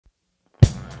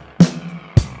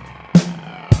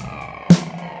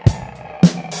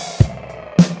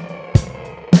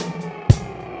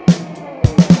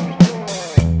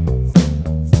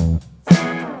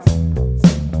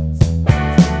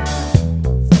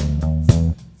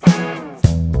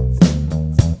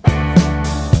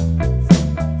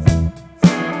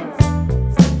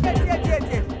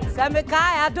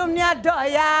Kaya dumnia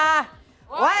doya.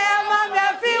 Why am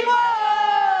I fimo?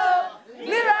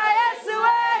 Mira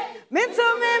yeswe. Me to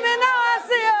me now I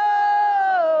see you.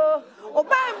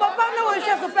 Obey Papa no wish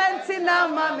to fancy now,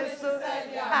 mammy. Because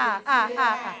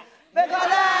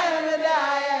I am a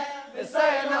liar. The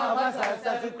sorry now, but I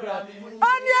start to cry.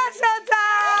 On your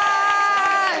showtime.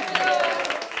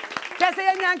 Just say,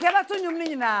 young Keva to you,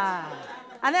 Nina.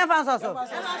 I never answer so.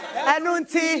 And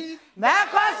Unti,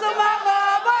 Macosuma,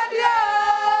 but you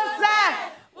say,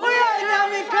 we are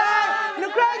Yamika, you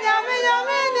cry, Yammy.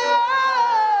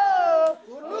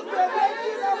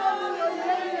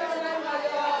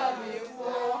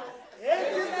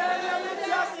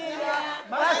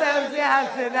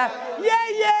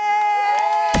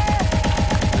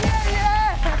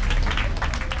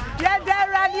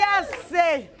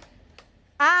 Say,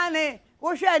 Annie,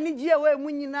 what I need you away,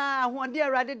 Munina, one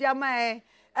dear rather dear my,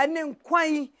 and then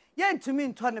quine, yen to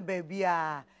me, Tony baby.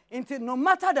 Into no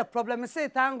matter the problem, say,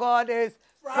 thank God, is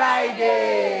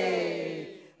Friday.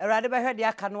 I rather by her,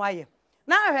 dear Canway.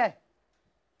 Now,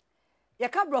 your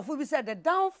cabra food said the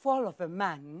downfall of a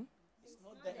man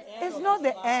is not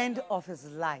the end of his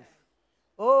life.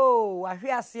 Oh, I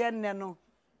hear saying no,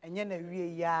 and yen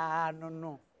a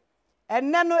no. And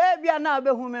nano ebia na be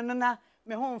hume na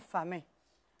me ho mfa me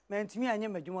mentimi anye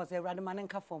madwuma so Ewrade mane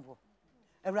nka fombo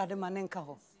Ewrade mane nka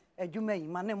ho adwuma yi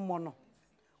mane mmo no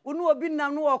unu obi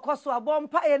nam no okoso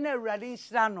abompa ye na Ewrade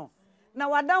nhira no na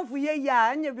wadamfo ye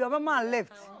ya anye bi obema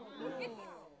left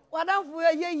wadamfo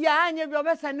ye ya anye bi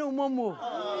obesane umomo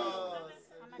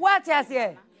what as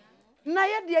here na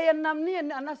ye de ye nam ne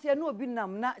anase na obi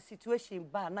nam na situation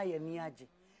ba na ye ni age.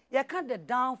 You can't the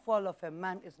downfall of a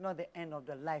man is not the end of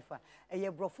the life. And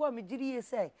you before me did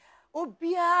say,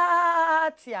 Obia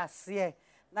tiasie.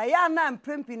 Na ya na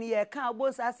mprempini ye kan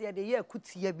boss as ye de ye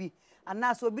kutie bi.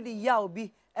 Anas obi de ya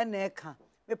obi ena e kan.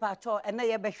 Me pa cho ena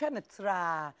ye behwe ne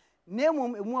tra. Na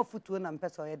emu afutuo na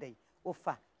mpeso ye dey.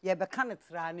 Ofa ye be kan ne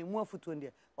tra na emu afutuo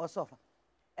de osofa.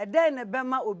 E den ne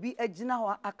bema obi agina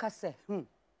ho akase.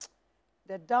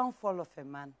 The downfall of a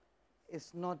man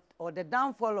is not, or the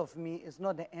downfall of me is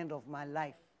not the end of my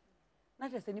life.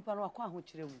 Not just any pan wakwa hu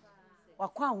chire mu.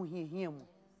 Wakwa hu hie mu.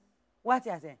 What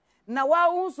you say? Na wa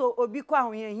unso obi kwa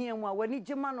hu hie mu a wani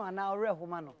gema no ana ore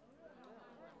homa no.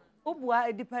 Obua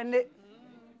e depende.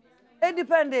 E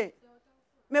depende.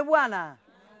 Me buana.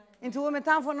 Into wo me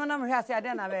tan for no na me hwase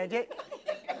ade na beje.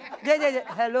 Je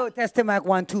hello test mic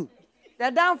 1 2.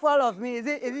 The downfall of me is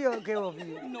it okay with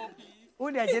you? No.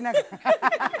 Who dey jena?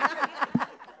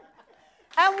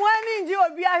 And when you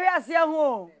be a here,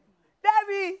 home,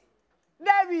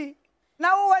 Debbie,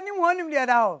 now when you want him the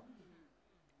other,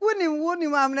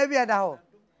 wouldn't I'm never at the hole.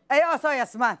 I also are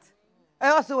smart. I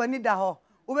also need the hole.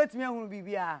 Over to me, who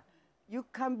be you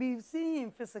can be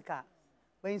seeing physical,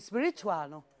 but in spiritual,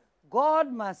 no,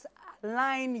 God must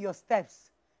align your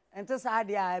steps. And just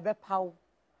idea I be power.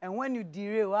 And when you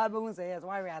derail, I won't say yes,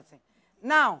 why we are saying.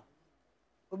 Now,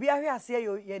 be a here, say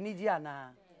you need you na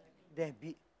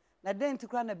Debbie. Na den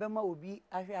tikwa na bema obi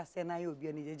ahwe ase na ye obi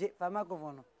ani jeje fa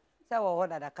microphone no se wo ho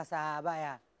dada kasa ba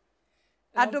ya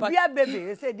adobia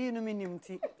bebe se di no minim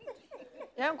ti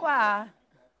yenkwa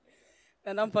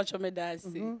na nampacho me da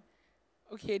ase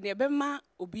okay ne bema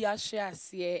obi ahwe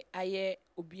ase aye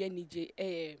obi ani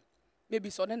je maybe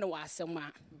so ne wa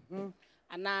asema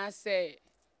ana se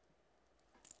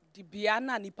di bia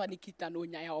na nipa nikita no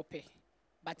nya ya ope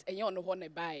but enye ono ho ne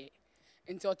bae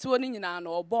nti oto ni nyina na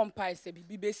obọ mpa ise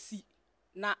bibi besi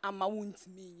na ama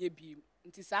wuntimi ye bi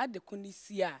nti saa de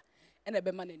kunisi a ena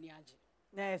be ma na ni age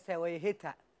na ese we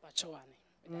hater pachowane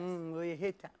we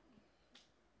hater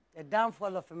the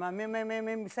downfall of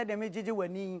me said me gigi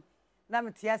wani na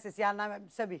me tia sesi na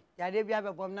sebi ya de bia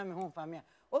be bom na me ho famia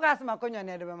o ga se makonyo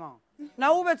na de be ma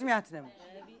na wo betumi atrem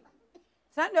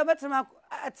san de betumi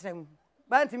atrem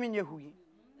ba ntimi nye hui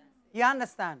you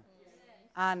understand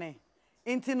ane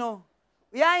intino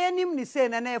ya nim ni say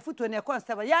na efuto na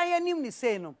constable ya nim ni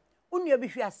say no unu bi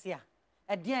hwe ase a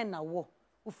eden na wo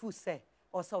ufu say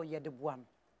o say o ye de boa no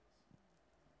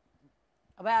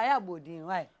aba ya bodin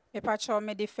why me pa cho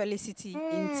me de felicity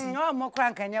inti no mo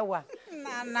kran kanye wa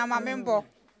na ma membo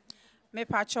me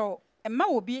pa cho emma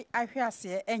obi ahwe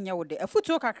ase enye wo de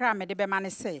efuto kakra me de be ma ne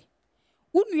say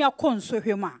unu ya konso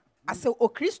hwema ase o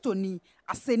kristoni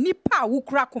ase nipa wo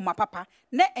kura koma papa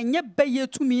na enye beye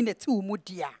tumi ne te wo mu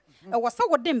dia e wasa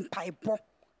wo de mpaibo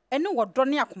ene wo do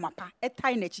ne akoma pa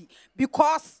etai na chi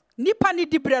because nipa ni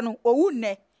dibre no owu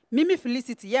ne mimi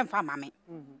felicity ye mfa mame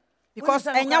because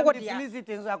enya wo dia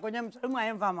felicitings akonya mu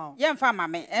ayen fama ye mfa ma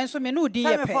me enso me no di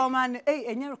ye pe former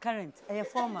enya current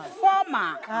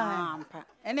former ampa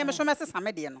ene me so me sesa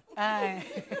me de no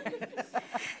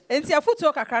enti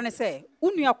afutuo kakra ne se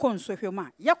unua konso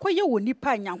hwema yakoye wo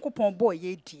nipa nyankopon bo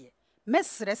ye die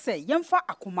mesre se yemfa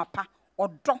akomapa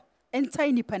odo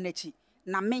entai nipa nachi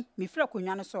na me frɛ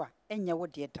konwa no so a enya wo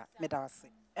de da me da wase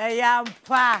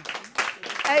eyampa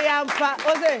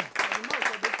oze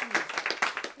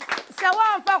se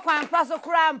wan fa kwan pa so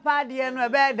kura mpa de no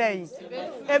ebe dan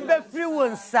ebe free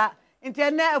wonsa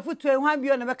nti na afutuo hwan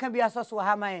bio na beka bia so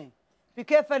ha man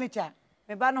pike furniture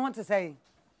me ba no ho te sei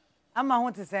ama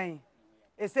ho te sei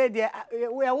e say de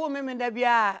we wo me da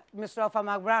bia Mr.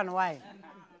 Famagran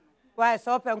why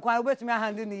so open kwan obetumi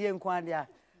handle ni ye nkwan dia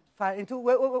fa nti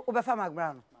we be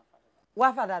Famagran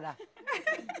wa fa dada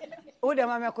o de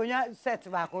ma me konya set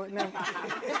ba ko na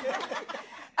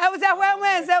I was at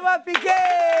when say what pike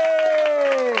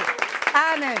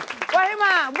ane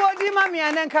wahima body mami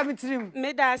anen kamitrim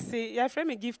me da se ya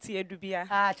frame gift ye dubia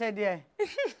che de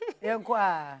yenko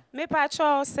me pa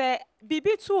cho se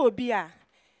bibi tu obi a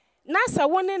na se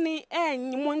woni ni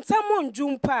montam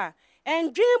njumpa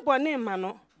endwen bone ma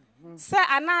no se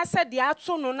ana se de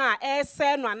ato no na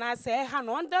se no ana se ha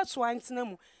no that's one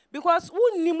thing because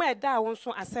wunnim eda won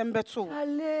so asembeto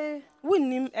ale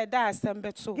wunnim eda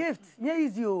asembeto gift nye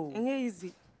easy o nye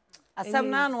easy asem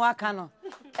na no aka no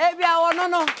ebia wono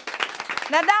no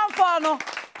na downfall no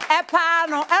epa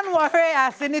no en wo hwe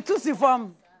ase ni tusi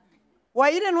form wo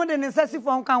yire no de ni sasi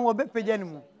form kan wo be pagya ni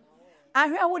mu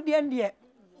ahwe wo de ndie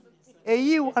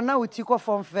eyi wona uti ko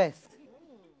form first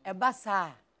eba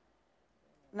sa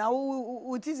na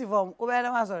uti si form wo be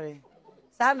na sorry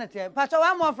sa na tie pacho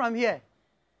one more from here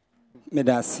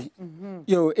Medasi.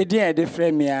 Yo, edin de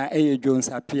frame ya eye Jones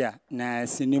apia na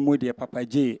sinimu de Papa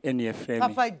J ene e frame.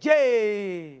 Papa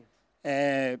J.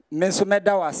 Me so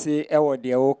meda wase e wo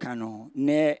de wo ka no.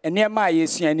 Ne enema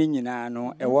yesua ni nyina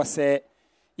no e wo se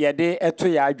ye de eto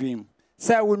ya adwem.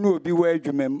 Se wo no obi wa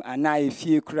adwumam ana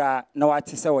efie kura na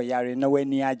wate se wo yare na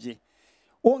wani age.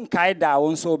 Wo nkai da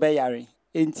wo nso be yare.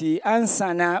 Enti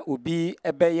ansana obi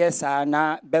ebe yesa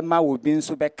na be ma obi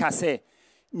nso be kase.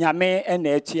 Nyame ena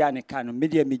etua ne ka no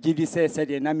media megidi se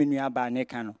de na menua ba ne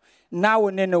ka no na wo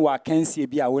ne wa kansie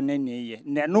bi a wo ne ye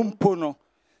ne no mpo no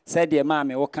se de ma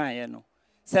me wo kan ye no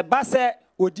se ba se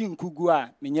odi nkugu a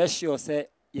menya hye se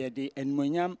ye de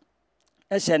enmonyam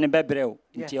ehye ne bebrɛw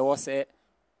nti wo se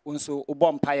wonso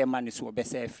ubom paye ma ne so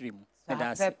obese afiri mu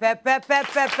medase pe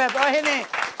ohene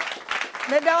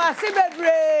medawase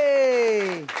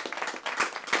bebre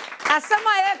asama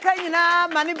ye kanyina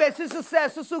mani besusu se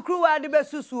susu kruwa de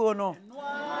besusu no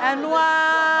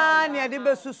enwa ne de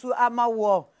besusu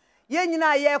amawo ye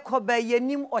nyina ye koba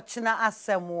yenim ochina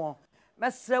asemo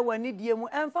mesre wani die mu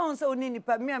emfa ho se oni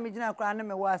nipa me amegina kra na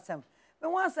me wo asem me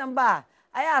wo asem ba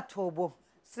aya atobo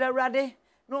sre wrade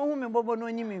no hu me bobo no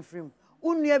nyim mfrim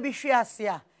unua bi hwe ase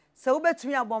a se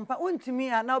wobetumi abompa untimi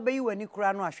a na obeyi wani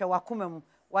kra no ahwe wakomam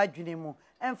wadwene mu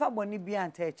emfa boni bi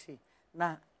antachi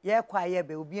na ye kwa ye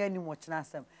be obi ani mo chena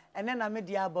asem ene na me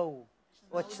dia ba o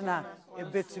wo chena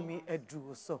ebetumi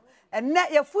adu so ene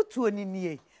ye futuo ni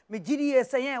nie me giri ye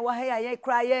se ye wa ha ye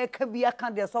kra ye ka bi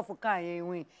aka de sofo kan ye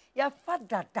wi ya fa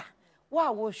dada wa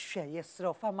wo hwe ye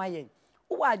sre fa ma ye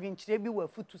wo adwenkyire bi wa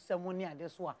Efutusem ni ade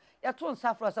so a ye to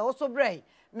nsafro sa wo so brɛ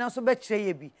na so be kyerɛ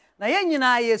ye bi na ye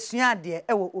nyina ye sua de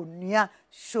e wo Onua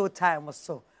Showtime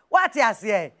so what ase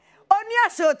ye Onua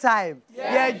Showtime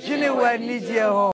ye gini wa nije ho